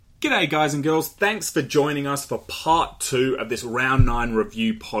G'day guys and girls, thanks for joining us for part 2 of this Round 9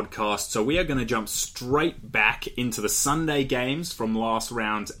 review podcast. So we are going to jump straight back into the Sunday games from last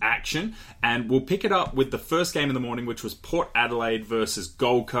round's action, and we'll pick it up with the first game in the morning, which was Port Adelaide versus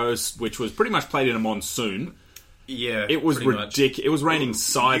Gold Coast, which was pretty much played in a monsoon. Yeah, it was ridiculous. It was raining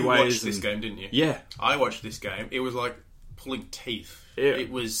sideways. You watched this game, didn't you? Yeah. I watched this game. It was like pulling teeth. It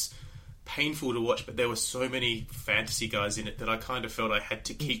was painful to watch, but there were so many fantasy guys in it that I kind of felt I had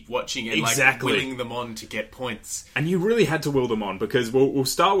to keep watching and willing them on to get points. And you really had to will them on, because we'll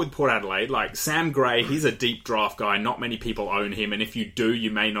start with Port Adelaide. Like, Sam Gray, he's a deep draft guy. Not many people own him, and if you do,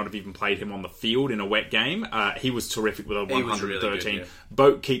 you may not have even played him on the field in a wet game. He was terrific with a 113. Really good, yeah.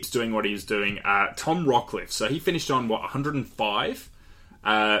 Boat keeps doing what he was doing. Tom Rockcliffe, so he finished on, 105?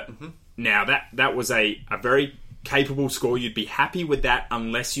 Now, that was a very capable score. You'd be happy with that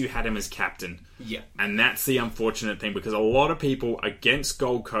unless you had him as captain. Yeah. And that's the unfortunate thing, because a lot of people against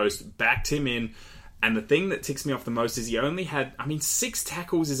Gold Coast backed him in, and the thing that ticks me off the most is he only had, 6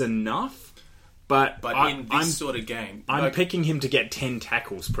 tackles is enough, but in this sort of game, I'm picking him to get 10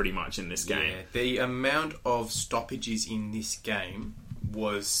 tackles pretty much in this game. Yeah, the amount of stoppages in this game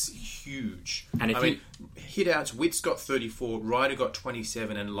was huge. And hit-outs, Witts got 34, Ryder got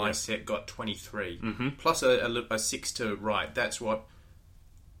 27, and Lysette got 23. Mm-hmm. Plus a 6 to Wright. That's what?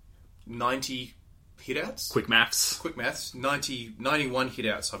 90 hit-outs? Quick maths. 91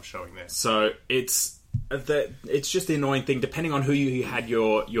 hit-outs I'm showing there. So it's just the annoying thing, depending on who you had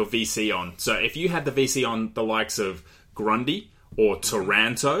your VC on. So if you had the VC on the likes of Grundy or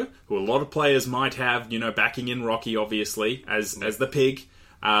Taranto, who a lot of players might have, backing in Rocky, obviously, as the pig,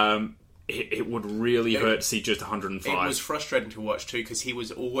 it would really hurt to see just 105. It was frustrating to watch, too, because he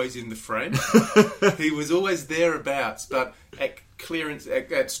was always in the frame. He was always thereabouts, but at clearance,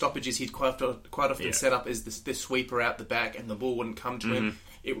 at stoppages, he'd quite often set up as the sweeper out the back, and the ball wouldn't come to him.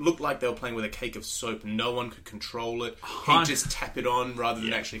 It looked like they were playing with a cake of soap. No one could control it. He'd just tap it on rather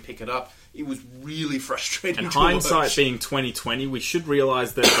than actually pick it up. It was really frustrating and to watch. Hindsight being 2020, we should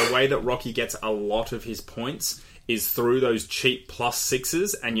realise that the way that Rocky gets a lot of his points is through those cheap plus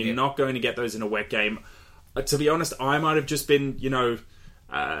sixes, and you're not going to get those in a wet game. To be honest, I might have just been,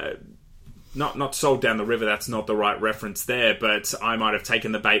 not sold down the river, that's not the right reference there, but I might have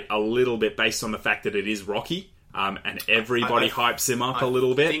taken the bait a little bit based on the fact that it is Rocky. And everybody hypes him up a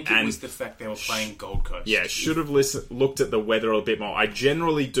little bit. I think it was the fact they were playing Gold Coast. Yeah, should have looked at the weather a bit more. I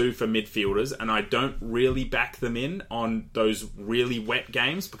generally do for midfielders, and I don't really back them in on those really wet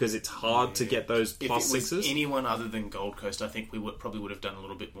games because it's hard to get those plus sixes. If it was anyone other than Gold Coast, I think we probably would have done a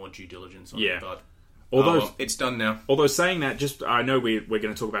little bit more due diligence on it. But although it's done now. Although saying that, I know we're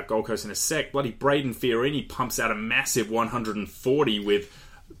going to talk about Gold Coast in a sec. Bloody Braden Fiorini pumps out a massive 140 with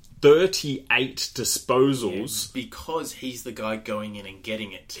 38 disposals. Yeah, because he's the guy going in and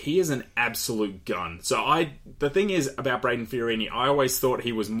getting it. He is an absolute gun. So the thing is about Braden Fiorini, I always thought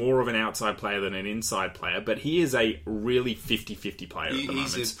he was more of an outside player than an inside player, but he is a really 50-50 player at the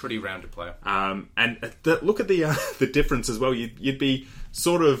moment. He's a pretty rounded player. And look at the difference as well. You'd be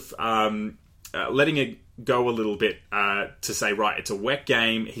sort of letting it go a little bit to say, right, it's a wet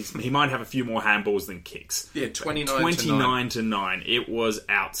game. He might have a few more handballs than kicks. Yeah, 29 to 9. It was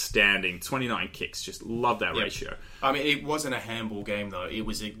outstanding. 29 kicks. Just love that ratio. It wasn't a handball game, though. It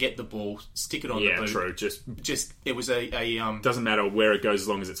was a get the ball, stick it on the boot. Yeah, true. Just it was a doesn't matter where it goes as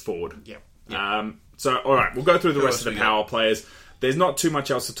long as it's forward. Yeah. So, all right, we'll go through the rest of the power players. There's not too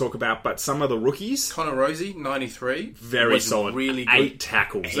much else to talk about, but some of the rookies. Connor Rosie, 93. Very solid. Really good. 8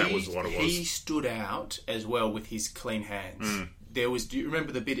 tackles, that was what it was. He stood out as well with his clean hands. Do you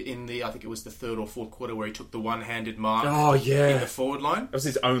remember the bit in I think it was the third or fourth quarter where he took the one-handed mark in the forward line? That was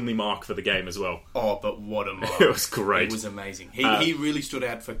his only mark for the game as well. Oh, but what a mark. It was great. It was amazing. He really stood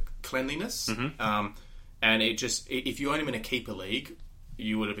out for cleanliness. And it just, if you own him in a keeper league,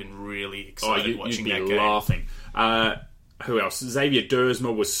 you would have been really excited watching that game. You'd be laughing. Who else? Xavier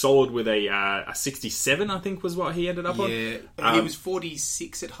Dersma was solid with a 67, I think was what he ended up on. Yeah, he was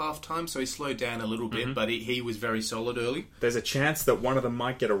 46 at halftime, so he slowed down a little bit, but he was very solid early. There's a chance that one of them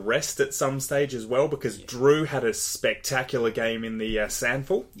might get a rest at some stage as well, because Drew had a spectacular game in the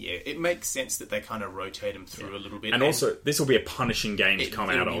Sandful. Yeah, it makes sense that they kind of rotate him through a little bit. And also, this will be a punishing game to come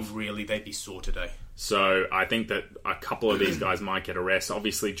out of. Really, they'd be sore today. So I think that a couple of these guys might get a rest.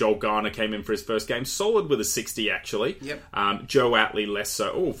 Obviously, Joel Garner came in for his first game. Solid with a 60, actually. Yep. Joe Atley, less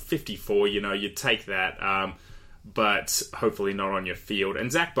so. 54, you'd take that. But hopefully not on your field.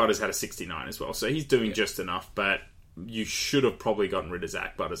 And Zach Butters had a 69 as well. So he's doing just enough. But you should have probably gotten rid of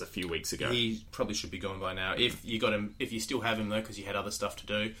Zach Butters a few weeks ago. He probably should be gone by now. If you still have him, though, because you had other stuff to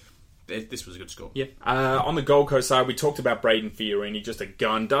do, this was a good score. Yeah. On the Gold Coast side, we talked about Braden Fiorini, just a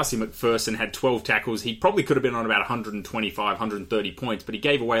gun. Darcy McPherson had 12 tackles. He probably could have been on about 125, 130 points, but he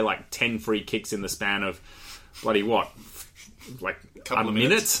gave away like 10 free kicks in the span of bloody what? Like Couple a of minute?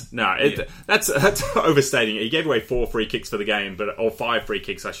 minutes. No, that's overstating it. He gave away 4 free kicks for the game, or 5 free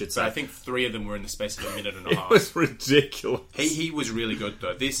kicks, I should say. But I think 3 of them were in the space of a minute and a half. It was ridiculous. He was really good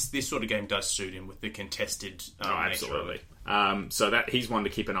though. This sort of game does suit him with the contested. Absolutely. So that he's one to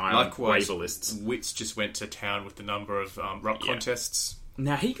keep an eye Likewise, on waiver lists. Wits just went to town with the number of ruck contests.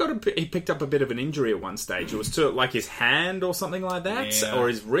 Now he picked up a bit of an injury at one stage. It was to like his hand or something like that, or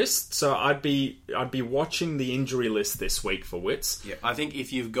his wrist. So I'd be watching the injury list this week for Wits. Yeah, I think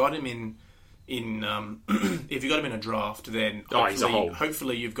if you've got him in if you've got him in a draft, then he's a hold.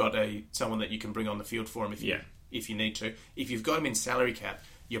 Hopefully you've got someone that you can bring on the field for him if you need to. If you've got him in salary cap,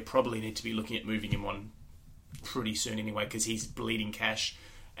 you probably need to be looking at moving him on pretty soon anyway, because he's bleeding cash,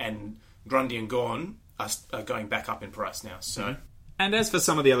 and Grundy and Gawn are going back up in price now. So. Mm-hmm. And as for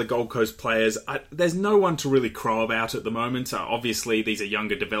some of the other Gold Coast players, there's no one to really crow about at the moment. Obviously, these are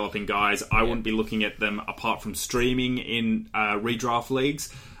younger, developing guys. I wouldn't be looking at them apart from streaming in redraft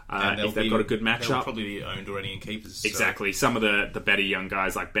leagues if they've got a good matchup. They'll probably be owned already in keepers. Exactly. Some of the better young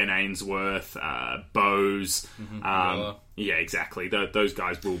guys like Ben Ainsworth, Bose. Yeah, exactly. Those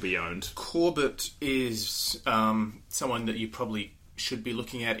guys will be owned. Corbett is someone that you probably should be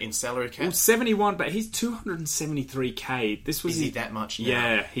looking at in salary cap. Well, 71, but he's 273k. Is he that much now?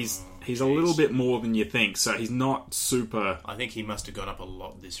 Yeah, he's a little bit more than you think, so he's not super. I think he must have gone up a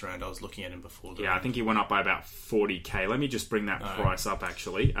lot this round. I was looking at him before. I think he went up by about 40k. Let me just bring that price up,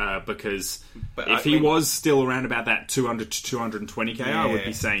 actually, because if he was still around about that 200 to 220k, I would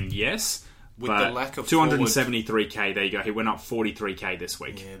be saying yes. With the lack of 273k, there you go. He went up 43k this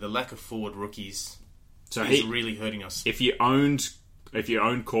week. Yeah, the lack of forward rookies is really hurting us. If you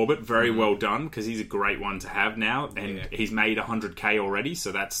own Corbett, very well done, because he's a great one to have now, and he's made 100k already,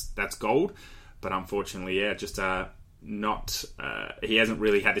 so that's gold. But unfortunately, just not. He hasn't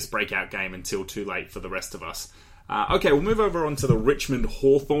really had this breakout game until too late for the rest of us. Okay, we'll move over onto the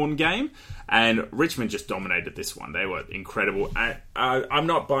Richmond-Hawthorn game, and Richmond just dominated this one. They were incredible. I'm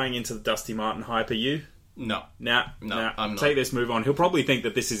not buying into the Dusty Martin hype. Are you? No. I'm not. Take this, move on. He'll probably think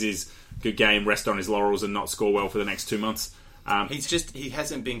that this is his good game, rest on his laurels, and not score well for the next 2 months. He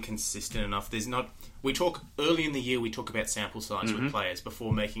hasn't been consistent enough. We talk early in the year. We talk about sample size with players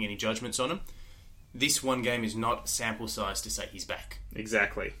before making any judgments on them. This one game is not sample size to say he's back.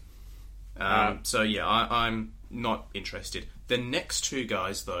 Exactly. I'm not interested. The next 2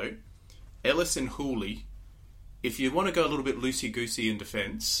 guys, though, Ellis and Hooley. If you want to go a little bit loosey goosey in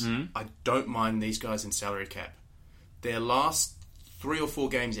defence, I don't mind these guys in salary cap. Their last 3 or 4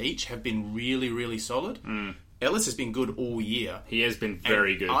 games each have been really, really solid. Ellis has been good all year. He has been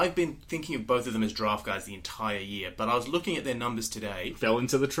very good. I've been thinking of both of them as draft guys the entire year, but I was looking at their numbers today. Fell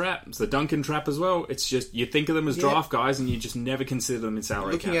into the trap. It's the Duncan trap as well. It's just, you think of them as draft guys and you just never consider them in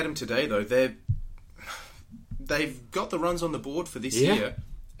salary Looking at them today, though, they've got the runs on the board for this year,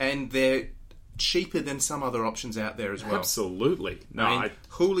 and they're cheaper than some other options out there as well. Absolutely.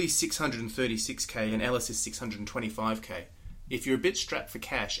 Hooley's 636k and Ellis is 625k. If you're a bit strapped for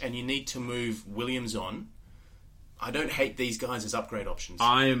cash and you need to move Williams on, I don't hate these guys as upgrade options.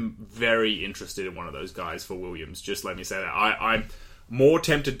 I'm very interested in one of those guys for Williams. Just let me say that. I'm more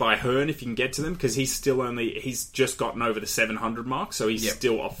tempted by Hearn if you can get to them, because he's just gotten over the 700 mark, so he's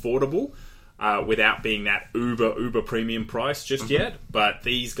still affordable without being that uber premium price just yet. But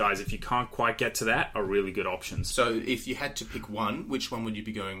these guys, if you can't quite get to that, are really good options. So if you had to pick one, which one would you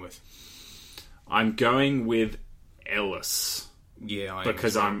be going with? I'm going with Ellis. Yeah,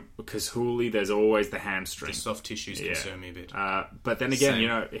 because Hooley, there's always the hamstring. The soft tissues concern me a bit. But then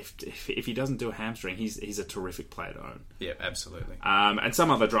again, if he doesn't do a hamstring, he's a terrific player to own. Yeah, absolutely. And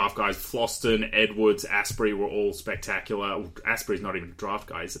some other draft guys, Floston, Edwards, Asprey, were all spectacular. Asprey's not even a draft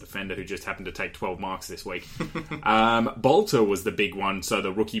guy; he's a defender who just happened to take 12 marks this week. Bolter was the big one, so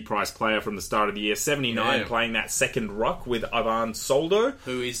the rookie price player from the start of the year, 79, playing that second ruck with Ivan Soldo,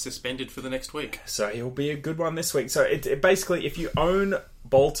 who is suspended for the next week. So he'll be a good one this week. So it basically, if you own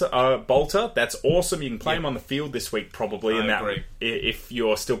Bolter, that's awesome. You can play him on the field this week, probably. I agree. If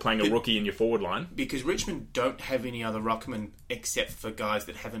you're still playing a rookie in your forward line, because Richmond don't have any other ruckmen except for guys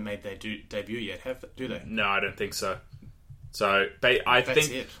that haven't made their debut yet, do they? No, I don't think so. So I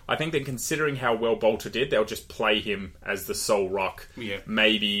think that considering how well Bolter did, they'll just play him as the sole ruck. Yeah.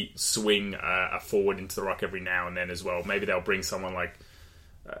 Maybe swing a forward into the ruck every now and then as well. Maybe they'll bring someone like.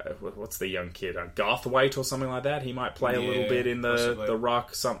 What's the young kid? Garthwaite or something like that. He might play a little bit in the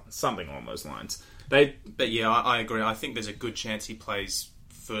ruck, something along those lines. But I agree. I think there's a good chance he plays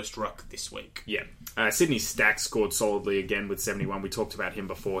first ruck this week. Yeah. Sydney Stack scored solidly again with 71. We talked about him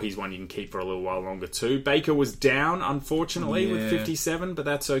before. He's one you can keep for a little while longer too. Baker was down, unfortunately, with 57, but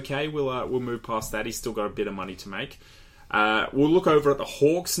that's okay. We'll move past that. He's still got a bit of money to make. We'll look over at the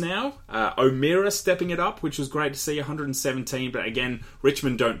Hawks now. O'Meara stepping it up, which was great to see, 117. But again,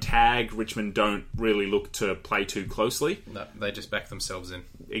 Richmond don't tag. Richmond don't really look to play too closely. No, they just back themselves in.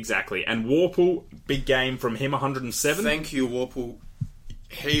 Exactly. And Warple, big game from him, 107. Thank you, Warple.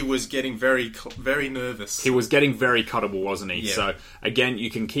 He was getting very, very nervous. He was getting very cuttable, wasn't he? Yeah. So, again, you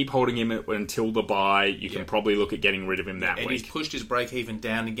can keep holding him until the bye. You can probably look at getting rid of him that week. And he's pushed his break-even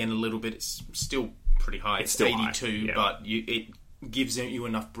down again a little bit. It's still pretty high. It's still 82, high, yeah. but it gives you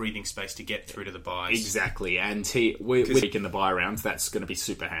enough breathing space to get through to the buys. Exactly. And we're taking the buy rounds. That's going to be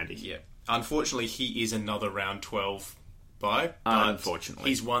super handy. Yeah. Unfortunately, he is another round 12 buy. Unfortunately.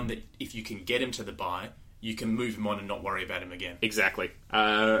 He's one that if you can get him to the buy, you can move him on and not worry about him again. Exactly.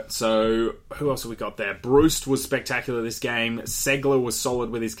 So, who else have we got there? Bruce was spectacular this game. Segler was solid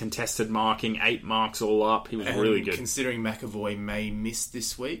with his contested marking. 8 marks all up. He was really good. Considering McAvoy may miss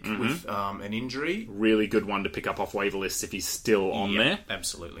this week with an injury. Really good one to pick up off waiver lists if he's still on there.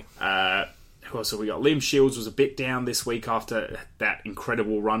 Absolutely. Who else have we got? Liam Shields was a bit down this week after that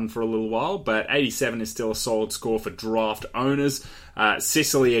incredible run for a little while, but 87 is still a solid score for draft owners.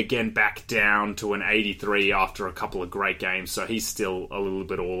 Sicily again back down to an 83 after a couple of great games, so he's still a little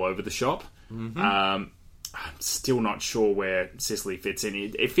bit all over the shop. I'm still not sure where Sicily fits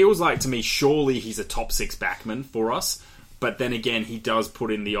in. It feels like to me, surely he's a top 6 backman for us, but then again, he does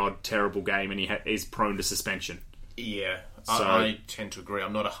put in the odd terrible game and he is prone to suspension. Yeah. So, I tend to agree.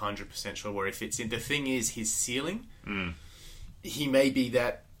 I'm not 100% sure where he fits in. The thing is, his ceiling, he may be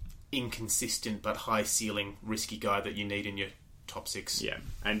that inconsistent but high ceiling risky guy that you need in your top 6. Yeah,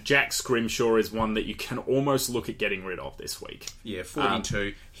 and Jack Scrimshaw is one that you can almost look at getting rid of this week. Yeah,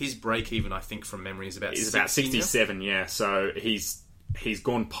 42. His break even, I think, from memory is about 67. Yeah, so he's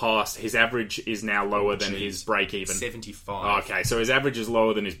gone past. His average is now lower than his break even. 75. Okay, so his average is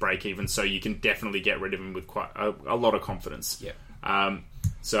lower than his break even, so you can definitely get rid of him with quite a lot of confidence. Yeah.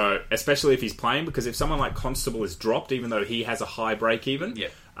 So especially if he's playing, because if someone like Constable is dropped, even though he has a high break even,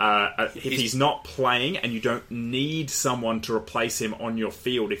 if he's not playing and you don't need someone to replace him on your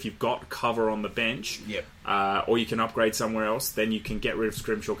field, if you've got cover on the bench, or you can upgrade somewhere else, then you can get rid of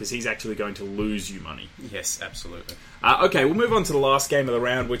Scrimshaw because he's actually going to lose you money. Yes, absolutely. Okay, we'll move on to the last game of the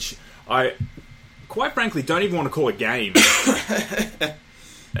round, which I, quite frankly, don't even want to call a game.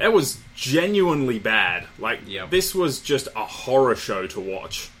 It was genuinely bad. This was just a horror show to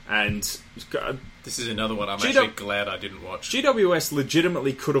watch. And this is another one I'm actually glad I didn't watch. GWS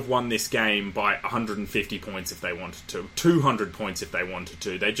legitimately could have won this game by 150 points if they wanted to, 200 points if they wanted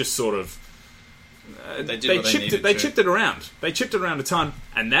to. They just sort of they chipped it around. They chipped it around a ton,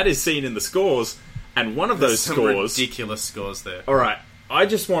 and that is seen in the scores. And one of those scores, ridiculous scores there. All right, I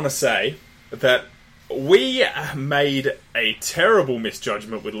just want to say that we made a terrible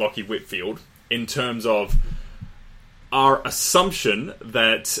misjudgment with Lachie Whitfield in terms of our assumption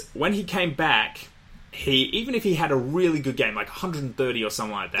that when he came back, even if he had a really good game, like 130 or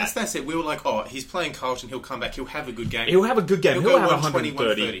something like that. That's it. We were like, he's playing Carlton, he'll come back, he'll have a good game. He'll have a good game. He'll have 120,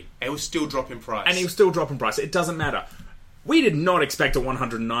 130. And he'll still drop in price. It doesn't matter. We did not expect a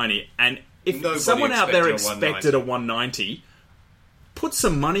 190, and if someone out there expected a 190, put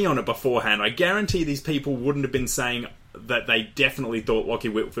some money on it beforehand. I guarantee these people wouldn't have been saying that they definitely thought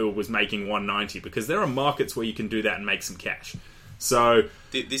Lachie Whitfield was making 190, because there are markets where you can do that and make some cash. So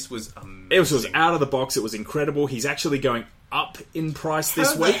this was amazing. It was out of the box. It was incredible. He's actually going up in price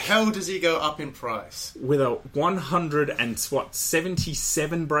this week. How the hell does he go up in price? With a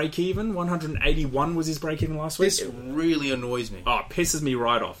 177 break even. 181 was his break even last week. This really annoys me. It pisses me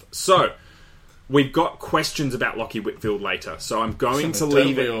right off. So we've got questions about Lachie Whitfield later, so I'm going to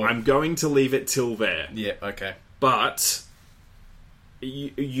leave it. I'm going to leave it till there. Yeah, okay. But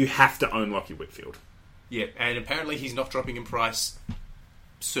you have to own Lachie Whitfield. Yeah, and apparently he's not dropping in price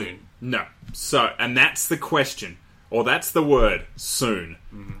soon. No. So, and that's the question, or that's the word, soon.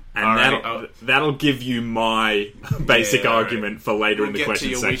 Mm-hmm. And that'll give you my basic argument for later in the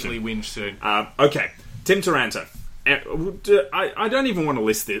question section. We'll get to your weekly whinge soon. Okay, Tim Taranto. I don't even want to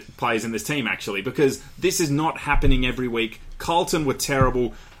list the players in this team, actually, because this is not happening every week. Carlton were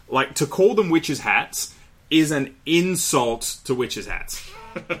terrible. Like, to call them witches' hats is an insult to witches' hats.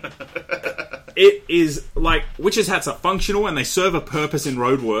 It is like, witches' hats are functional and they serve a purpose in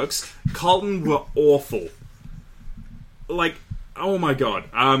roadworks. Carlton were awful. Like, oh my god.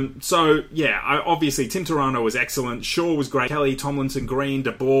 So, yeah, obviously Tim Taranto was excellent. Shaw was great. Kelly, Tomlinson, Green,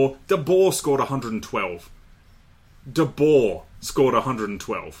 De Boer. De Boer scored 112. De Boer. scored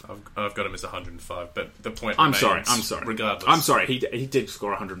 112. I've got him as 105, but the point I'm remains, sorry. Regardless. I'm sorry. He did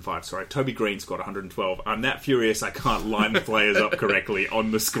score 105. Sorry. Toby Green scored 112. I'm that furious I can't line the players up correctly on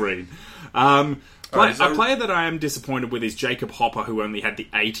the screen. A player that I am disappointed with is Jacob Hopper, who only had the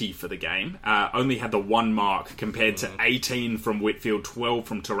 80 for the game. Only had the 1 mark compared to 18 from Whitfield, 12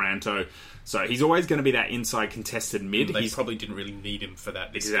 from Taranto. So he's always going to be that inside contested mid. They probably didn't really need him for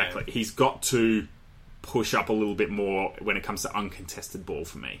that. Exactly. Game. He's got to push up a little bit more when it comes to uncontested ball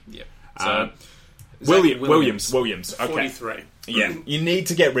for me. Yeah. So Williams. Okay. 43. Yeah. You need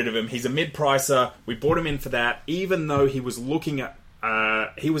to get rid of him. He's a mid-pricer. We bought him in for that, even though he was looking at...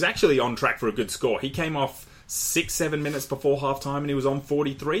 he was actually on track for a good score. He came off 6-7 minutes before half-time and he was on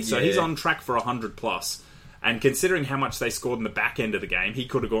 43, so he's on track for 100+. And considering how much they scored in the back end of the game, he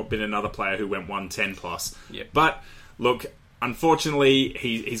could have been another player who went 110+. Yeah. But, look... Unfortunately,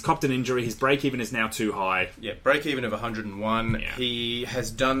 he's copped an injury. His break-even is now too high. Yeah, break-even of 101. Yeah. He has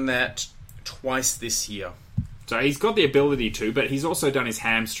done that twice this year. So he's got the ability to, but he's also done his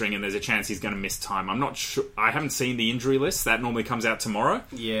hamstring, and there's a chance he's going to miss time. I'm not sure. I haven't seen the injury list. That normally comes out tomorrow.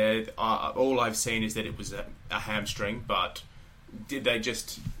 Yeah, all I've seen is that it was a hamstring, but did they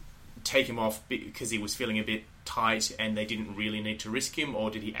just take him off because he was feeling a bit tight and they didn't really need to risk him,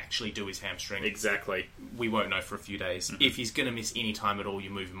 or did he actually do his hamstring? Exactly. We won't know for a few days. Mm-hmm. If he's going to miss any time at all, you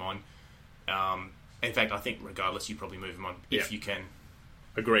move him on. In fact, I think regardless, you probably move him on if you can.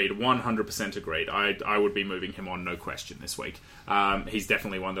 Agreed. 100% agreed. I would be moving him on, no question, this week. He's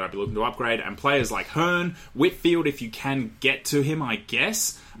definitely one that I'd be looking to upgrade. And players like Hearn, Whitfield, if you can get to him, I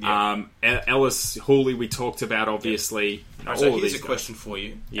guess. Yeah. Ellis, Hooley, we talked about, obviously. Yeah. So here's a question for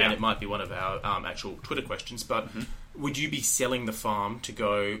you, and it might be one of our actual Twitter questions, but would you be selling the farm to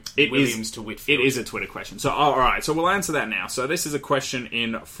go Williams to Whitfield? It is a Twitter question. So, all right, so we'll answer that now. So this is a question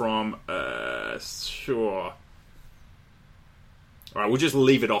in from... Sure... All right, we'll just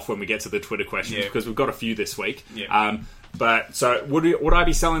leave it off when we get to the Twitter questions because we've got a few this week. Yeah. But so would I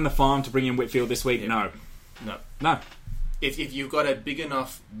be selling the farm to bring in Whitfield this week? Yeah. No. If you've got a big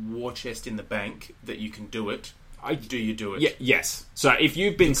enough war chest in the bank that you can do it, do you do it? Yes. So if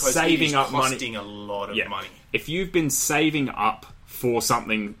you've been saving up money, costing a lot of money. If you've been saving up for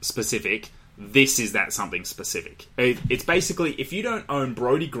something specific, this is that something specific. It's basically if you don't own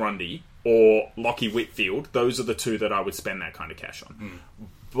Brodie Grundy or Lockie Whitfield, those are the two that I would spend that kind of cash on.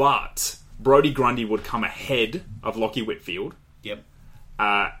 But Brodie Grundy would come ahead of Lockie Whitfield. Yep.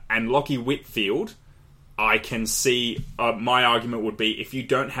 And Lockie Whitfield, I can see... my argument would be, if you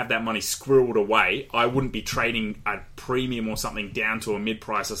don't have that money squirreled away, I wouldn't be trading a premium or something down to a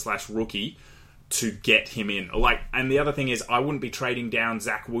mid-pricer / rookie to get him in. And the other thing is, I wouldn't be trading down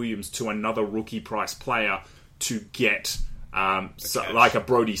Zach Williams to another rookie price player to get... like a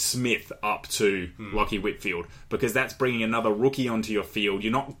Brodie Smith up to Lockie Whitfield, because that's bringing another rookie onto your field.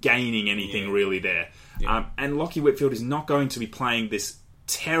 You're not gaining anything really there. Yeah. And Lockie Whitfield is not going to be playing this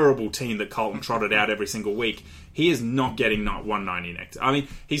terrible team that Carlton trotted out every single week. He is not getting 190 next. I mean,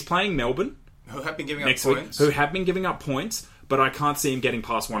 he's playing Melbourne, who have been giving up points, but I can't see him getting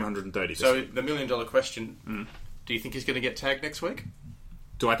past 130. So the $1 million question: do you think he's going to get tagged next week?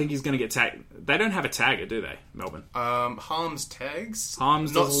 Do I think he's going to get tagged? They don't have a tagger, do they, Melbourne? Harms tags.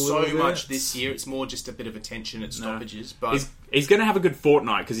 Harms not so much this year. It's more just a bit of attention at stoppages. But he's going to have a good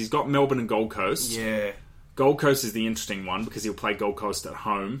fortnight because he's got Melbourne and Gold Coast. Yeah. Gold Coast is the interesting one because he'll play Gold Coast at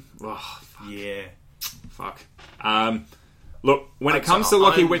home. Oh, fuck. Yeah. Fuck. Look, when it comes to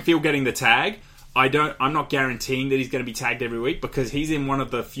Lockie Whitfield getting the tag, I'm not guaranteeing that he's going to be tagged every week because he's in one of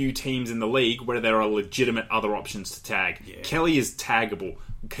the few teams in the league where there are legitimate other options to tag. Yeah. Kelly is taggable.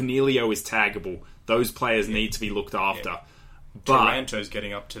 Cornelio is taggable. Those players need to be looked after. Yeah. But Taranto's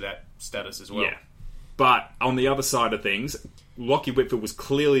getting up to that status as well. Yeah. But on the other side of things, Lockie Whitfield was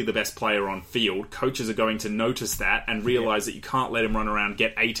clearly the best player on field. Coaches are going to notice that and realise that you can't let him run around,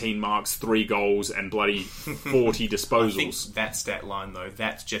 get 18 marks, 3 goals, and bloody 40 disposals. I think that stat line, though,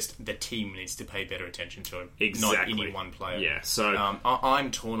 that's just the team needs to pay better attention to him. Exactly. Not any one player. Yeah, so... I'm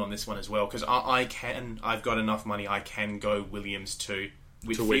torn on this one as well, because I've got enough money, I can go Williams to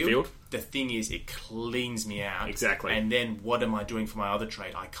Whitfield. The thing is, it cleans me out. Exactly. And then what am I doing for my other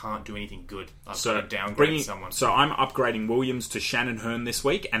trade? I can't do anything good. I've got to downgrade someone. So I'm upgrading Williams to Shannon Hearn this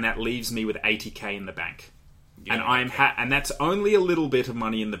week, and that leaves me with 80k in the bank. Yeah, and and that's only a little bit of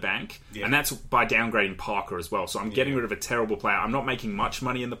money in the bank, and that's by downgrading Parker as well. So I'm getting rid of a terrible player. I'm not making much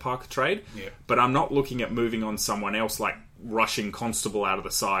money in the Parker trade, but I'm not looking at moving on someone else like rushing Constable out of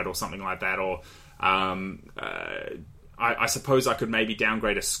the side or something like that, or... I suppose I could maybe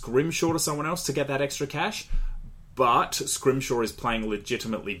downgrade a Scrimshaw to someone else to get that extra cash, but Scrimshaw is playing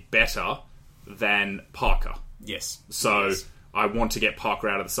legitimately better than Parker. Yes. So I want to get Parker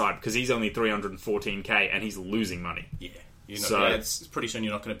out of the side because he's only 314k and he's losing money. Yeah. It's pretty soon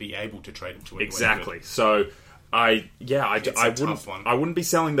you're not going to be able to trade him to anyone. Exactly. So I wouldn't be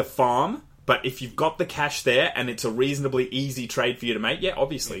selling the farm, but if you've got the cash there and it's a reasonably easy trade for you to make,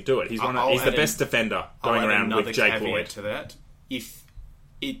 obviously do it. He's the best defender going around with Jake Lloyd. To that, if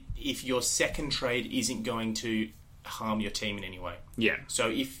your second trade isn't going to harm your team in any way. Yeah. So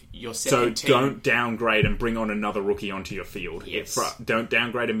if your second team... don't downgrade and bring on another rookie onto your field. Yes. Don't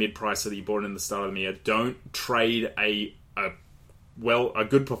downgrade a mid-pricer that you bought in the start of the year. Don't trade a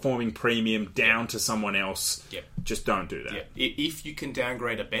good performing premium down to someone else. Yep. Just don't do that. Yep. If you can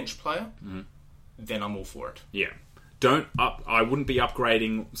downgrade a bench player, then I'm all for it. Yeah. I wouldn't be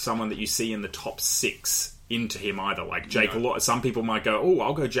upgrading someone that you see in the top 6 into him either. Like Jake Lloyd. Some people might go,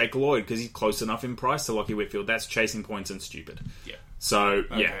 I'll go Jake Lloyd because he's close enough in price to Lockie Whitfield. That's chasing points and stupid. Yeah. So,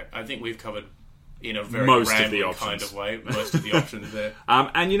 I think we've covered in a very most rambling of the options. kind of way most of the options there.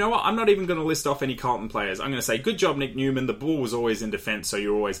 And you know what? I'm not even going to list off any Carlton players. I'm going to say, good job, Nick Newman. The ball was always in defence, so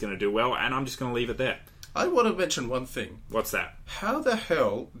you're always going to do well. And I'm just going to leave it there. I want to mention one thing. What's that? How the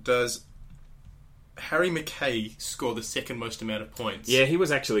hell does Harry McKay score the second most amount of points? Yeah, he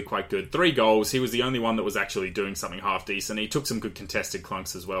was actually quite good. 3 goals. He was the only one that was actually doing something half decent. He took some good contested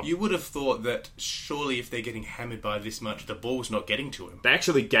clunks as well. You would have thought that surely if they're getting hammered by this much, the ball's not getting to him. They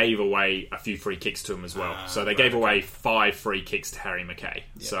actually gave away a few free kicks to him as well. So they gave away 5 free kicks to Harry McKay.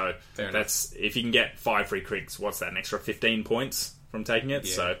 Yeah, so that's if you can get 5 free kicks, what's that? An extra 15 points from taking it?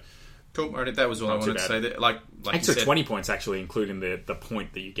 Yeah. So cool. Alright, that was all I wanted to say. That, like extra you said, 20 points actually, including the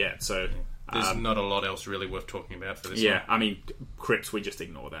point that you get. So. There's not a lot else really worth talking about for this one. Yeah, I mean, Cripps, we just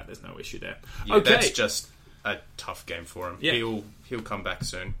ignore that. There's no issue there. Yeah, okay. That's just a tough game for him. Yeah. He'll come back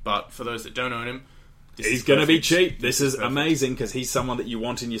soon. But for those that don't own him, he's going to be cheap. This is amazing because he's someone that you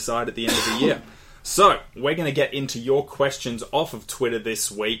want in your side at the end of the year. So, we're going to get into your questions off of Twitter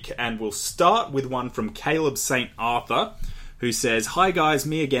this week, and we'll start with one from Caleb St. Arthur, who says, "Hi guys,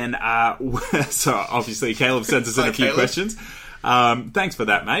 me again." So, obviously, Caleb sends us in a few questions. Thanks for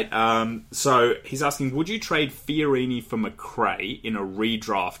that, mate. So he's asking, would you trade Fiorini for McRae in a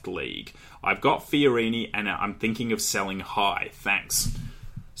redraft league? I've got Fiorini and I'm thinking of selling high. Thanks.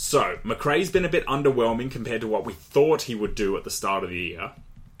 So McRae's been a bit underwhelming compared to what we thought he would do at the start of the year.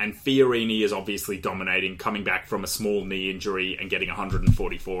 And Fiorini is obviously dominating, coming back from a small knee injury and getting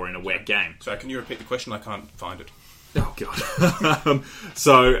 144 in a wet game. So can you repeat the question? I can't find it. Oh, God.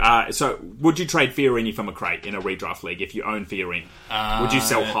 So would you trade Fiorini for McRae in a redraft league if you own Fiorini? Would you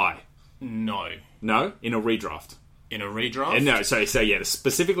sell high? No. No? In a redraft? In a redraft? No, so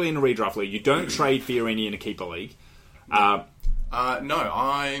specifically in a redraft league. You don't trade Fiorini in a keeper league. No,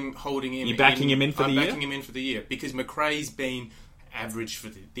 I'm holding him. You're backing him in for the year? I'm backing him in for the year because McRae's been average for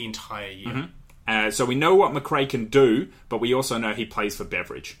the entire year. Mm-hmm. So we know what McRae can do, but we also know he plays for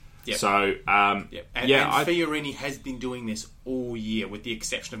Beveridge. Yep. So, and Fiorini has been doing this all year, with the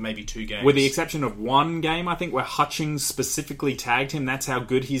exception of maybe 2 games. With the exception of 1 game, I think, where Hutchings specifically tagged him. That's how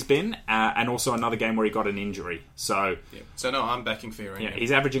good he's been. And also another game where he got an injury. So, no, I'm backing Fiorini. Yeah,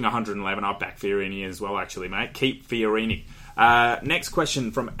 he's averaging 111. I'll back Fiorini as well, actually, mate. Keep Fiorini. Next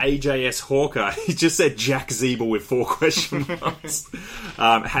question from AJS Hawker. He just said Jack Zeeble with 4 question marks.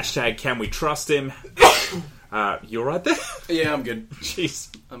 Hashtag can we trust him? You alright there? Yeah, I'm good. Jeez.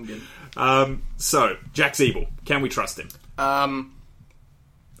 I'm good. So, Jack Zeeble. Can we trust him?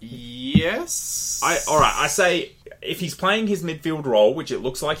 Yes. Alright, I say if he's playing his midfield role, which it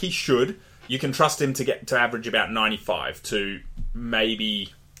looks like he should, you can trust him to get to average about 95 to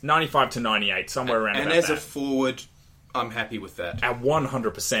maybe 95 to 98, somewhere around and about as that. A forward, I'm happy with that. At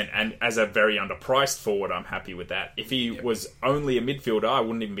 100%, and as a very underpriced forward, I'm happy with that. If he was only a midfielder, I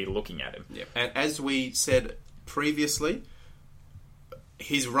wouldn't even be looking at him. Yep. And as we said previously,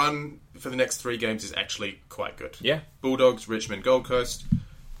 his run for the next 3 games is actually quite good. Yeah. Bulldogs, Richmond, Gold Coast.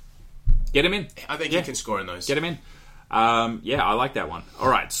 Get him in. I think he can score in those. Get him in. I like that one. All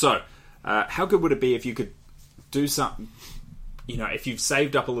right, so how good would it be if you could do something... You know, if you've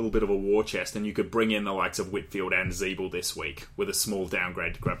saved up a little bit of a war chest and you could bring in the likes of Whitfield and Zeeble this week with a small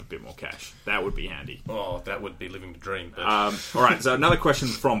downgrade to grab a bit more cash. That would be handy. Oh, that would be living the dream. But... all right, so another question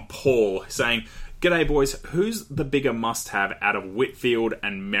from Paul saying, "G'day, boys. Who's the bigger must-have out of Whitfield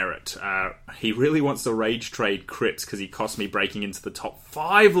and Merritt? He really wants to rage trade Cripps because he cost me breaking into the top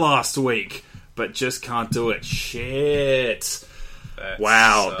 5 last week, but just can't do it. Shit."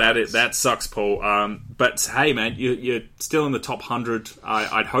 Wow, that sucks, Paul. But hey, man, you're still in the top 100.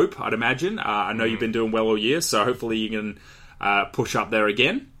 I'd hope, I'd imagine. I know you've been doing well all year, so hopefully you can push up there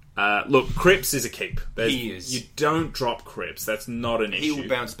again. Look, Cripps is a keep. He is. You don't drop Cripps. That's not an issue. He will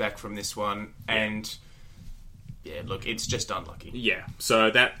bounce back from this one, and Yeah, look, it's just unlucky. Yeah, so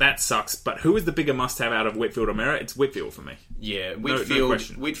that sucks. But who is the bigger must-have out of Whitfield or Merritt? It's Whitfield for me. Yeah, No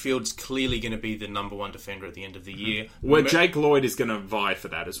question. Whitfield's clearly going to be the number one defender at the end of the year. Where Jake Lloyd is going to vie for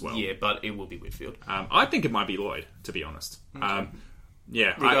that as well. Yeah, but it will be Whitfield. I think it might be Lloyd, to be honest. Okay.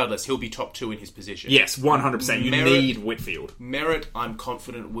 Yeah. Regardless, he'll be top 2 in his position. Yes, 100%. You need Whitfield. Merritt, I'm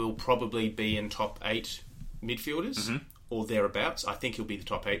confident, will probably be in top 8 midfielders or thereabouts. I think he'll be the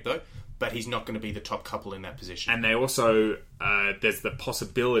top 8 though, but he's not going to be the top couple in that position. And they also, there's the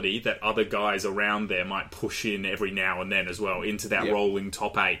possibility that other guys around there might push in every now and then as well into that rolling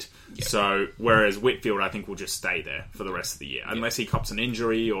top 8. Yep. So, whereas Whitfield, I think, will just stay there for the rest of the year. Unless he cops an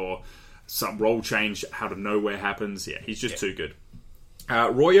injury or some role change out of nowhere happens. Yeah, he's just too good.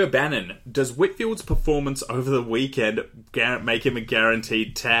 Roy O'Bannon, does Whitfield's performance over the weekend make him a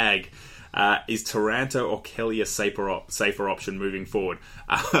guaranteed tag? Is Taranto or Kelly a safer option moving forward?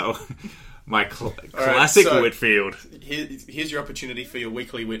 My classic Whitfield. Here's your opportunity for your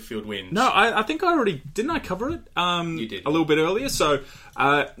weekly Whitfield wins. No, I think I already... Didn't I cover it? You did. A little bit earlier. So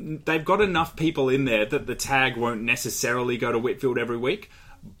they've got enough people in there that the tag won't necessarily go to Whitfield every week.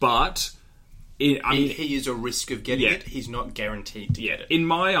 But... he is a risk of getting it. He's not guaranteed to get it. In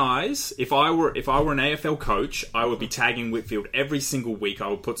my eyes, if I were an AFL coach, I would be tagging Whitfield every single week. I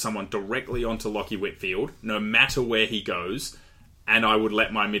would put someone directly onto Lockie Whitfield, no matter where he goes, and I would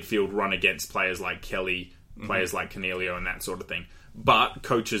let my midfield run against players like Kelly, players like Cornelio, and that sort of thing. But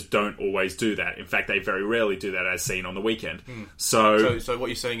coaches don't always do that. In fact, they very rarely do that, as seen on the weekend. So what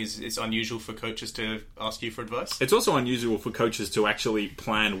you're saying is it's unusual for coaches to ask you for advice? It's also unusual for coaches to actually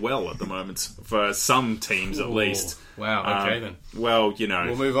plan well at the moment, for some teams at least. Wow, okay then. Well, you know...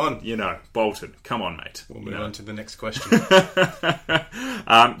 We'll move on. You know, Bolton, come on, mate. We'll move on to the next question.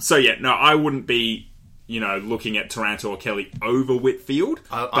 So, yeah, no, I wouldn't be... looking at Taranto or Kelly over Whitfield.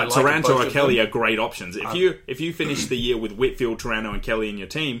 But like Taranto or Kelly are great options. If you finish the year with Whitfield, Taranto and Kelly in your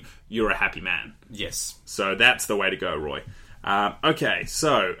team, you're a happy man. Yes. So that's the way to go, Roy. Okay,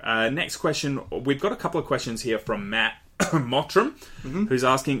 so next question. We've got a couple of questions here from Matt Mottram, who's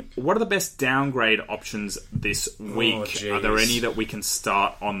asking, what are the best downgrade options this week? Are there any that we can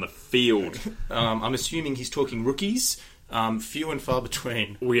start on the field? I'm assuming he's talking rookies. Few and far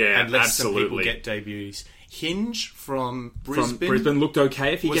between. Yeah, unless absolutely. Some people get debuts. Hinge from Brisbane. From Brisbane looked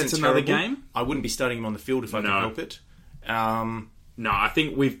okay if he gets another game. I wouldn't be starting him on the field if I could help it. No, I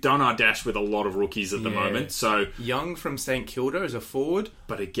think we've done our dash with a lot of rookies at the moment. So Young from St Kilda as a forward.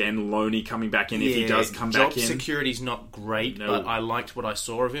 But again, Loney coming back in if he does come back in. Job security's not great, but I liked what I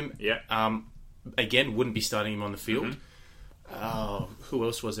saw of him. Yeah. Again, wouldn't be starting him on the field. Who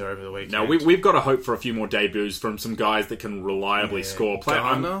else was there over the weekend? No, we've got to hope for a few more debuts from some guys that can reliably score.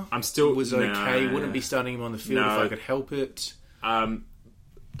 I'm still was okay. Wouldn't be starting him on the field if I could help it.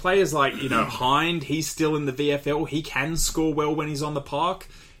 Players like Hind, he's still in the VFL. He can score well when he's on the park.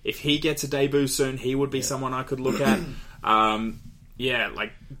 If he gets a debut soon, he would be someone I could look at.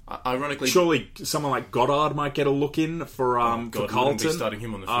 Ironically, surely someone like Goddard might get a look in for Carlton. Wouldn't be starting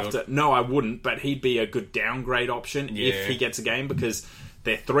him on the field. No, I wouldn't, but he'd be a good downgrade option if he gets a game because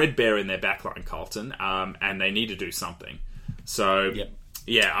they're threadbare in their backline, Carlton, and they need to do something. So,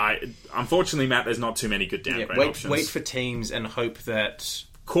 unfortunately, Matt, there's not too many good downgrade options. Wait for teams and hope that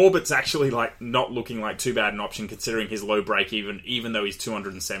Corbett's actually not looking like too bad an option considering his low break even though he's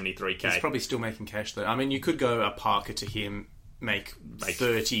 273k. He's probably still making cash though. I mean, you could go a Parker to him. Make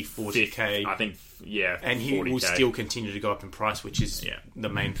 30, 40k. I think, and he 40K. Will still continue to go up in price, which is the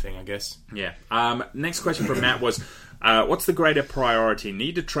main thing, I guess. Yeah. Next question from Matt was, what's the greater priority?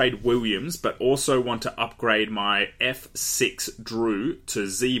 Need to trade Williams, but also want to upgrade my F6 Drew to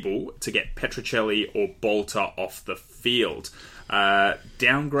Zeeble to get Petrocelli or Bolter off the field.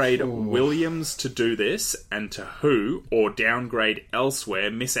 Downgrade Williams to do this, and to who? Or downgrade elsewhere,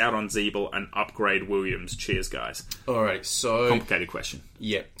 miss out on Zeeble and upgrade Williams. Cheers, guys. Alright, so... Complicated question.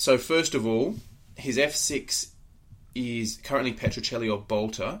 Yeah. So first of all, his F6 is currently Petrocelli or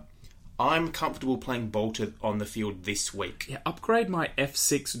Bolter. I'm comfortable playing Bolter on the field this week. Yeah, upgrade my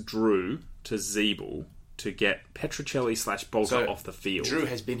F6 Drew to Zeeble to get Petrocelli / Bolter off the field. Drew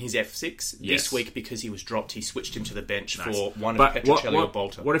has been his F6 this week because he was dropped. He switched him to the bench for one of Petrocelli or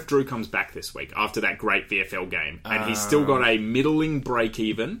Bolter. What if Drew comes back this week after that great VFL game and he's still got a middling break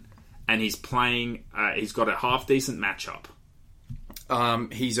even and he's playing, he's got a half decent matchup?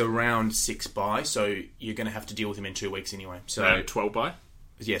 He's around 6 bye, so you're going to have to deal with him in 2 weeks anyway. So 12 bye?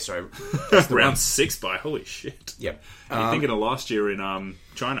 Yeah, sorry. Round 6 bye. Holy shit. Yep. Are you thinking of last year in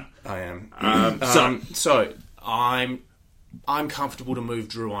China? I am. So I'm comfortable to move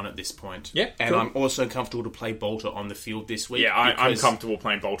Drew on at this point. Yeah, and I'm also comfortable to play Bolter on the field this week. Yeah, I'm comfortable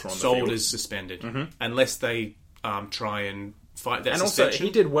playing Bolter on the field. Sold is suspended. Unless they try and fight that and also, suspension.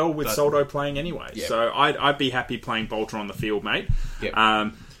 he did well with Soldo playing anyway. Yeah. So I'd be happy playing Bolter on the field, mate. Yeah.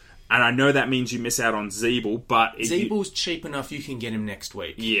 And I know that means you miss out on Zeeble, but... Zeeble's cheap enough, you can get him next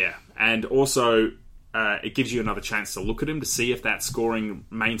week. Yeah, and also... it gives you another chance to look at him to see if that scoring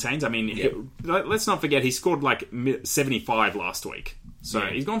maintains. I mean, let's not forget he scored like 75 last week. So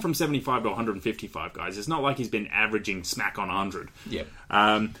he's gone from 75 to 155, guys. It's not like he's been averaging smack on 100. Yeah.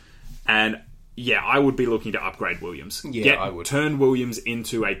 And yeah, I would be looking to upgrade Williams. Yeah, I would. Turn Williams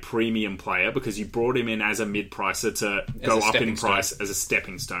into a premium player because you brought him in as a mid-pricer to go up in price as a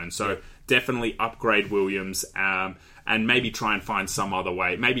stepping stone. So definitely upgrade Williams. And maybe try and find some other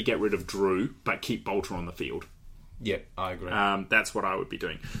way. Maybe get rid of Drew, but keep Bolter on the field. Yeah, I agree. That's what I would be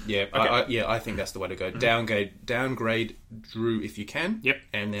doing. Yeah, okay. I think that's the way to go. Downgrade Drew if you can. Yep.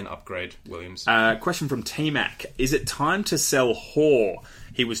 And then upgrade Williams. Question from T-Mac. Is it time to sell Hoare?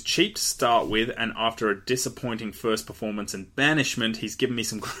 He was cheap to start with, and after a disappointing first performance and banishment, he's given me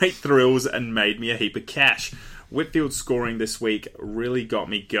some great thrills and made me a heap of cash. Whitfield scoring this week really got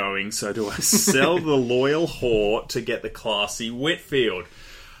me going, so do I sell the loyal Hoare to get the classy Whitfield?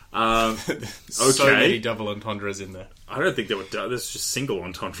 So many double entendres in there. I don't think there were... There's just single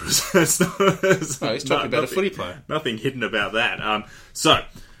entendres. He's talking about a footy player. Nothing hidden about that. So,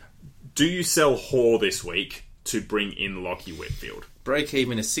 do you sell Hoare this week to bring in Lockie Whitfield? Break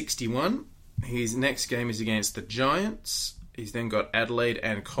even is 61. His next game is against the Giants. He's then got Adelaide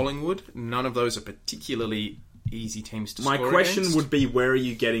and Collingwood. None of those are particularly easy teams to score My question against. would be, where are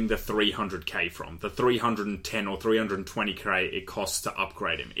you getting the 300k from? The 310 or 320k it costs to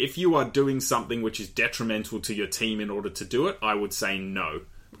upgrade him. If you are doing something which is detrimental to your team in order to do it, I would say no.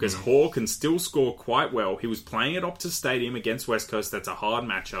 Because Hoare can still score quite well. He was playing at Optus Stadium against West Coast. That's a hard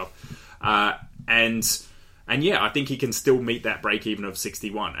matchup. And yeah, I think he can still meet that break-even of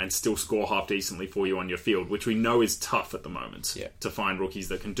 61 and still score half decently for you on your field, which we know is tough at the moment to find rookies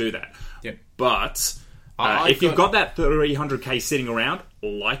that can do that. Yep. But if you've got that 300k sitting around,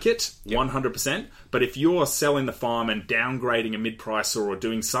 like it, 100%. But if you're selling the farm and downgrading a mid-pricer or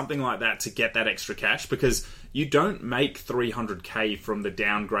doing something like that to get that extra cash, because you don't make 300k from the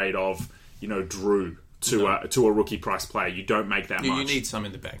downgrade of, Drew to a rookie price player. You don't make that much. You need some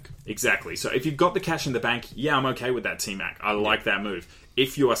in the bank. Exactly. So if you've got the cash in the bank, I'm okay with that T-Mac. I like that move.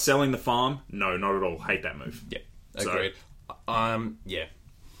 If you are selling the farm, no, not at all. Hate that move. Yeah, agreed. That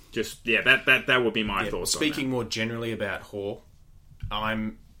would be my thoughts. Speaking more generally about Hoare,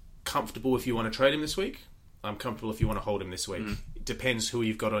 I'm comfortable if you want to trade him this week. I'm comfortable if you want to hold him this week. It depends who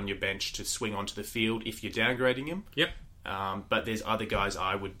you've got on your bench to swing onto the field if you're downgrading him. Yep. But there's other guys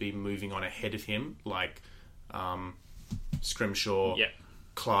I would be moving on ahead of him, like Scrimshaw,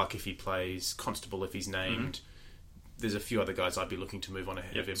 Clark if he plays, Constable if he's named. There's a few other guys I'd be looking to move on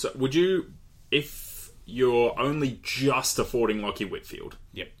ahead of him. So would you, if you're only just affording Lockie Whitfield,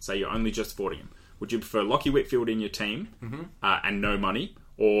 say you're only just affording him, would you prefer Lockie Whitfield in your team and no money,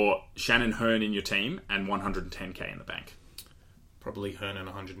 or Shannon Hearn in your team and 110k in the bank? Probably Hearn and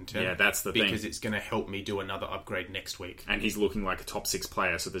 110. Yeah, that's the thing. Because it's going to help me do another upgrade next week. And he's looking like a top 6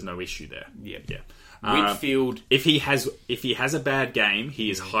 player, so there's no issue there. Yeah. Whitfield, if he has a bad game,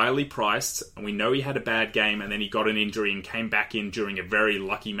 he is highly priced, and we know he had a bad game, and then he got an injury and came back in during a very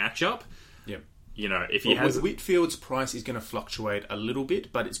lucky matchup. Yep. If he has... Whitfield's price is going to fluctuate a little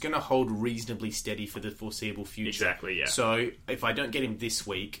bit, but it's going to hold reasonably steady for the foreseeable future. Exactly, yeah. So if I don't get him this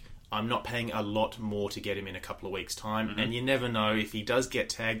week, I'm not paying a lot more to get him in a couple of weeks' time, and you never know, if he does get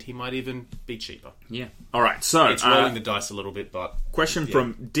tagged, he might even be cheaper. Yeah. All right, so... It's rolling the dice a little bit, but... Question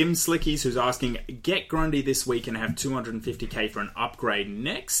from Dim Slickies, who's asking, get Grundy this week and have 250k for an upgrade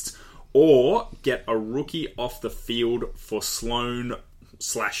next, or get a rookie off the field for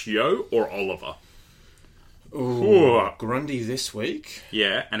Sloan/Yo or Oliver? Ooh, Grundy this week?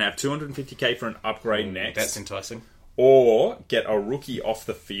 Yeah, and have 250k for an upgrade next. That's enticing. Or get a rookie off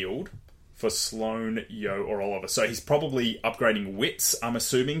the field for Sloan, Yo, or Oliver. So he's probably upgrading Wits, I'm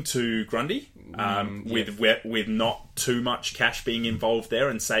assuming, to Grundy, with not too much cash being involved there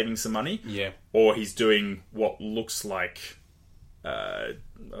and saving some money. Yeah. Or he's doing what looks like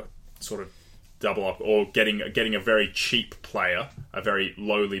sort of double up, or getting a very cheap player, a very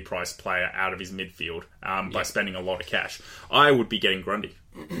lowly priced player out of his midfield by spending a lot of cash. I would be getting Grundy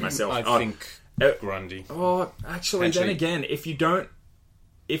myself. I think... Grundy. Oh, actually, then again, if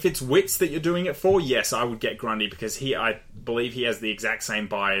it's Wits that you're doing it for, yes, I would get Grundy, because I believe he has the exact same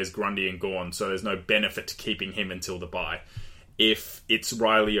buy as Grundy and Gawn, so there's no benefit to keeping him until the buy. If it's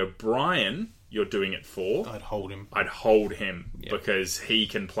Riley O'Brien you're doing it for, I'd hold him. Because he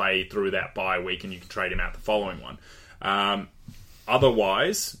can play through that bye week and you can trade him out the following one.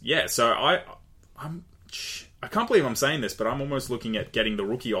 Otherwise, so I can't believe I'm saying this, but I'm almost looking at getting the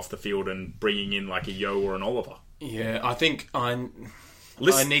rookie off the field and bringing in like a Yo or an Oliver. Yeah, I think I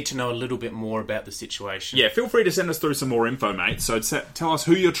need to know a little bit more about the situation. Yeah, feel free to send us through some more info, mate. So tell us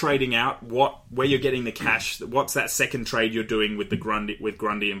who you're trading out, where you're getting the cash, what's that second trade you're doing with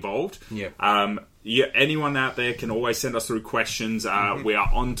Grundy involved. Yeah. Anyone out there can always send us through questions. We are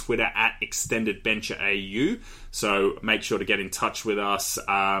on Twitter at ExtendedBencherAU, so make sure to get in touch with us.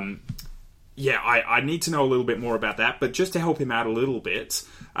 I need to know a little bit more about that, but just to help him out a little bit,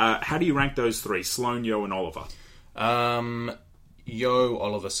 how do you rank those three, Sloan, Yo, and Oliver? Yo,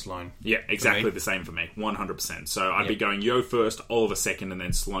 Oliver, Sloan. Yeah, exactly the same for me, 100%. So I'd be going Yo first, Oliver second, and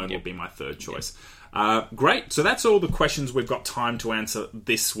then Sloan will be my third choice. Great, so that's all the questions we've got time to answer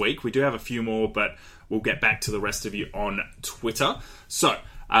this week. We do have a few more, but we'll get back to the rest of you on Twitter. So,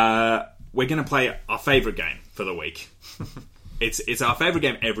 we're going to play our favourite game for the week. It's our favourite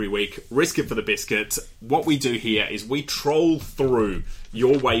game every week. Risk it for the biscuit. What we do here is we troll through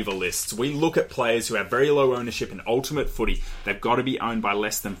your waiver lists. We look at players who have very low ownership in Ultimate Footy. They've got to be owned by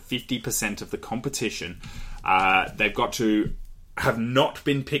less than 50% of the competition. They've got to have not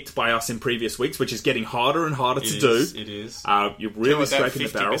been picked by us in previous weeks, which is getting harder and harder to do. It is. You're really scraping the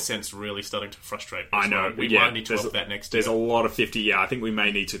barrel. 50%'s really starting to frustrate me. I know. We might need to up that next year. There's a lot of 50. Yeah, I think we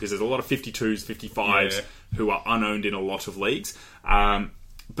may need to, because there's a lot of 52s, 55s who are unowned in a lot of leagues.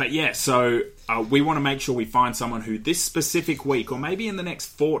 But yeah, so we want to make sure we find someone who this specific week, or maybe in the next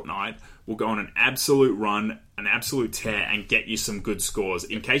fortnight, will go on an absolute run, an absolute tear, and get you some good scores.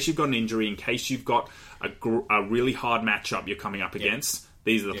 In case you've got an injury, in case you've got a really hard matchup you're coming up against,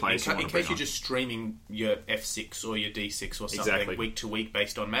 these are the players you want to bring on. In case you're just streaming your F6 or your D6 or something week to week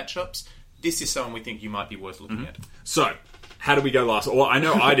based on matchups, this is someone we think you might be worth looking at. So, how did we go last? Well, I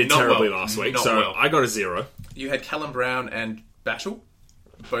know I did terribly last week, so I got a 0. You had Callum Brown and Battle,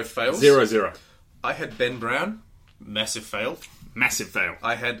 both fails. 0-0. I had Ben Brown, massive fail. Massive fail.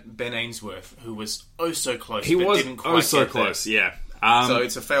 I had Ben Ainsworth, who was so close. He was didn't quite so close, there. So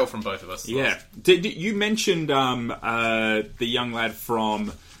it's a fail from both of us. Yeah. Did you mentioned the young lad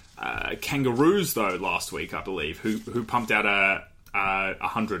from Kangaroos though last week, I believe, who pumped out a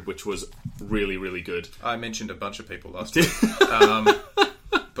 100, which was really, really good. I mentioned a bunch of people last week.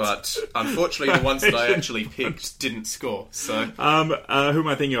 But unfortunately, the ones that I actually picked didn't score. So, who am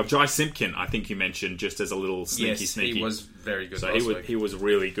I thinking of? Jai Simpkin, I think you mentioned, just as a little sneaky. He was very good. So he was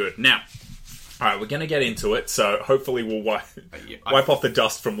really good. Now, all right, we're going to get into it. So hopefully we'll wipe off the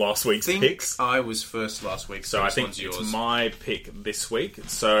dust from last week's picks. I was first last week, so I think it's my pick this week.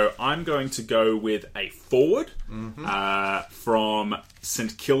 So I'm going to go with a forward from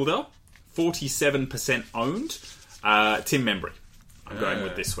St Kilda, 47% owned, Tim Membry. I'm going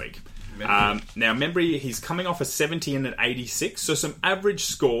with this week. Now, Membry, he's coming off a 70 and an 86, so some average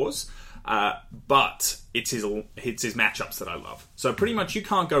scores, but it's his matchups that I love. So pretty much you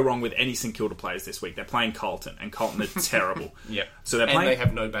can't go wrong with any St Kilda players this week. They're playing Carlton, and Carlton are terrible. So they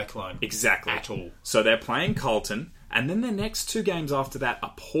have no backline. Exactly. At all. So they're playing Carlton, and then their next two games after that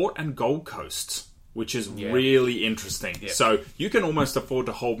are Port and Gold Coast, which is really interesting. So you can almost afford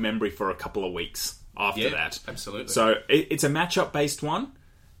to hold Membry for a couple of weeks after that. Absolutely. So it's a matchup-based one.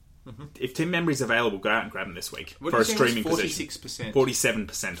 If Tim Membry's available, go out and grab him this week for a streaming position.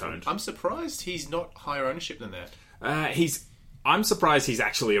 47% owned. I'm surprised he's not higher ownership than that. I'm surprised he's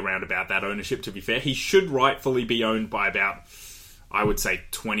actually around about that ownership, to be fair. He should rightfully be owned by about, I would say,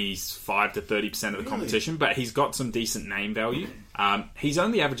 25 to 30% of the competition, but he's got some decent name value. He's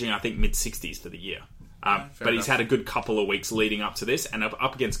only averaging, I think, mid-60s for the year. But he's had a good couple of weeks leading up to this, and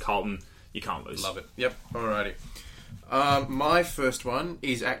up against Carlton, you can't lose. Love it. Yep. Alrighty. My first one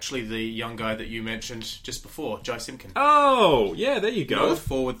is actually the young guy that you mentioned just before, Jai Simpkin. Oh, yeah, there you go. North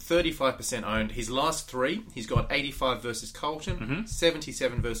forward, 35% owned. His last three, he's got 85 versus Carlton,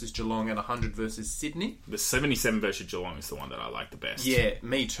 77 versus Geelong, and 100 versus Sydney. The 77 versus Geelong is the one that I like the best. Yeah,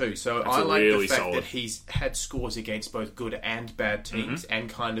 me too. So That's I like really the fact solid. that he's had scores against both good and bad teams, and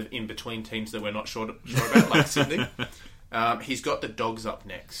kind of in between teams that we're not sure about, like Sydney. He's got the Dogs up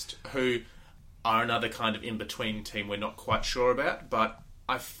next, who are another kind of in-between team we're not quite sure about, but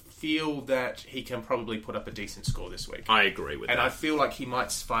I feel that he can probably put up a decent score this week. I agree with that. And I feel like he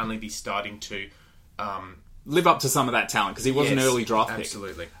might finally be starting to live up to some of that talent, because he was an early draft pick.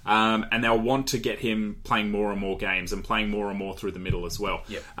 Absolutely. And they'll want to get him playing more and more games and playing more and more through the middle as well.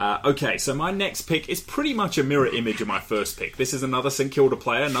 Yep. Okay, so my next pick is pretty much a mirror image of my first pick. This is another St Kilda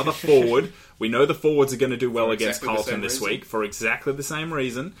player, another forward. We know the forwards are going to do well against Carlton this week for exactly the same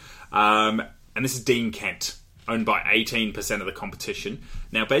reason. And this is Dean Kent. owned by 18% of the competition.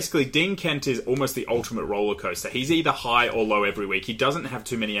 Now, basically, Dean Kent is almost the ultimate roller coaster. He's either high or low every week. He doesn't have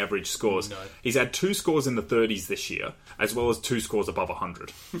too many average scores. No. He's had 2 scores in the 30s this year, as well as 2 scores above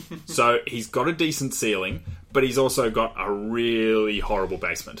 100. So he's got a decent ceiling, but he's also got a really horrible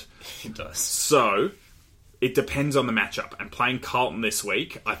basement. He does. So it depends on the matchup. And playing Carlton this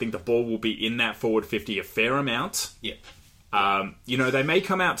week, I think the ball will be in that forward 50 a fair amount. Yeah. They may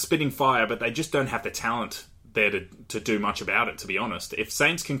come out spitting fire, but they just don't have the talent there to do much about it, to be honest. If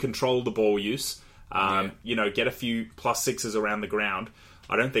Saints can control the ball use, get a few +6s around the ground,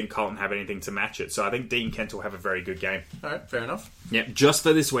 I don't think Carlton have anything to match it. So I think Dean Kent will have a very good game. All right, fair enough. Yeah, just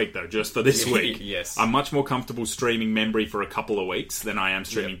for this week, though. Just for this week. Yes. I'm much more comfortable streaming Membry for a couple of weeks than I am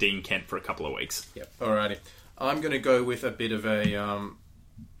streaming Dean Kent for a couple of weeks. Yep. Alrighty. I'm going to go with a bit of a...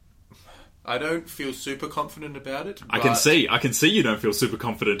 I don't feel super confident about it. I can see you don't feel super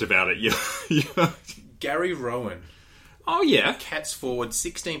confident about it. Gary Rowan. Oh, yeah. Cats forward,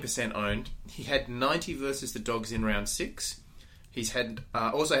 16% owned. He had 90 versus the Dogs in round 6. He's had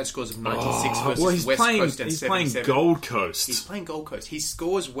also had scores of 96 versus West Coast and 77. He's playing Gold Coast. He's playing Gold Coast. He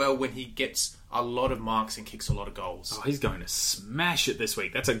scores well when he gets a lot of marks and kicks a lot of goals. Oh, he's going to smash it this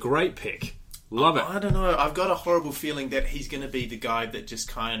week. That's a great pick. Love it. I don't know. I've got a horrible feeling that he's going to be the guy that just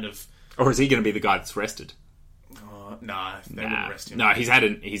kind of... Or is he going to be the guy that's rested? They wouldn't rest him. No, he's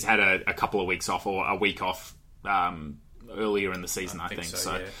had a couple of weeks off or a week off earlier in the season, I think.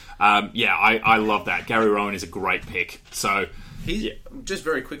 So yeah. I love that. Gary Rowan is a great pick. So just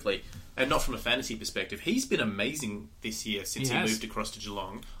very quickly, and not from a fantasy perspective, he's been amazing this year since he moved across to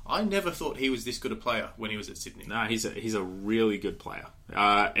Geelong. I never thought he was this good a player when he was at Sydney. No, he's a really good player.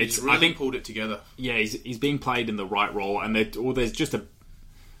 He's really pulled it together. Yeah, he's being played in the right role, and there's just a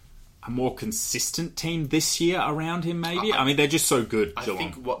more consistent team this year around him, maybe. I mean, they're just so good, Geelong. I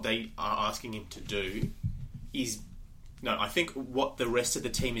think what they are asking him to do is... No, I think what the rest of the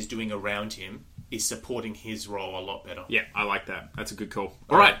team is doing around him is supporting his role a lot better. Yeah, I like that. That's a good call.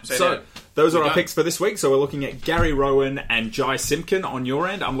 All right, so those are our picks for this week. So we're looking at Gary Rowan and Jai Simpkin on your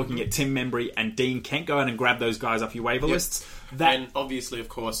end. I'm looking at Tim Membry and Dean Kent. Go out and grab those guys off your waiver lists. And obviously, of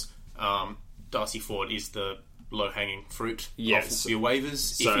course, Darcy Ford is the low-hanging fruit off your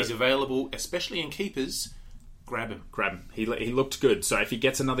waivers. If he's available, especially in keepers, grab him. He looked good. So if he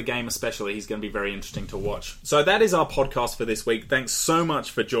gets another game especially, he's going to be very interesting to watch. So that is our podcast for this week. Thanks so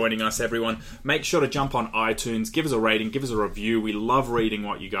much for joining us, everyone. Make sure to jump on iTunes, give us a rating, give us a review. We love reading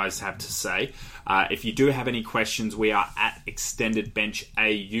what you guys have to say. If you do have any questions, we are at Extended Bench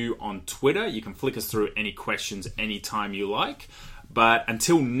AU on Twitter. You can flick us through any questions anytime you like. But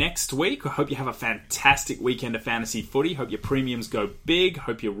until next week, I hope you have a fantastic weekend of fantasy footy. Hope your premiums go big.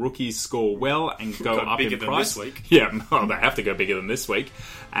 Hope your rookies score well and go up in price. Than this week. Yeah, well, they have to go bigger than this week.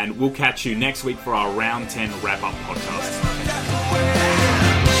 And we'll catch you next week for our Round 10 wrap-up podcast.